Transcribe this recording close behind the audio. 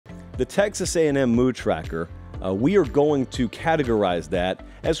the Texas A&M mood tracker, we are going to categorize that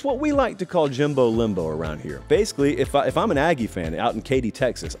as what we like to call Jimbo Limbo around here. Basically, if I'm an Aggie fan out in Katy,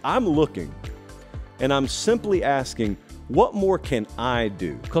 Texas, I'm looking and I'm simply asking, what more can I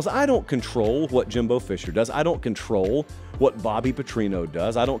do? Because I don't control what Jimbo Fisher does. I don't control what Bobby Petrino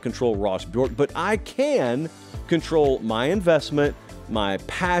does. I don't control Ross Bjork, but I can control my investment, my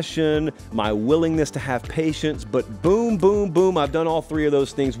passion, my willingness to have patience. But boom, boom, boom, I've done all three of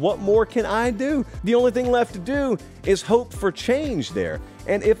those things. What more can I do? The only thing left to do is hope for change there.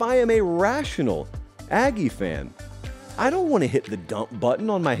 And if I am a rational Aggie fan, I don't want to hit the dump button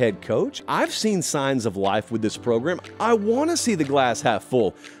on my head coach. I've seen signs of life with this program. I want to see the glass half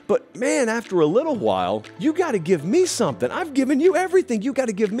full. But man, after a little while, you got to give me something. I've given you everything. You got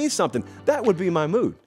to give me something. That would be my mood.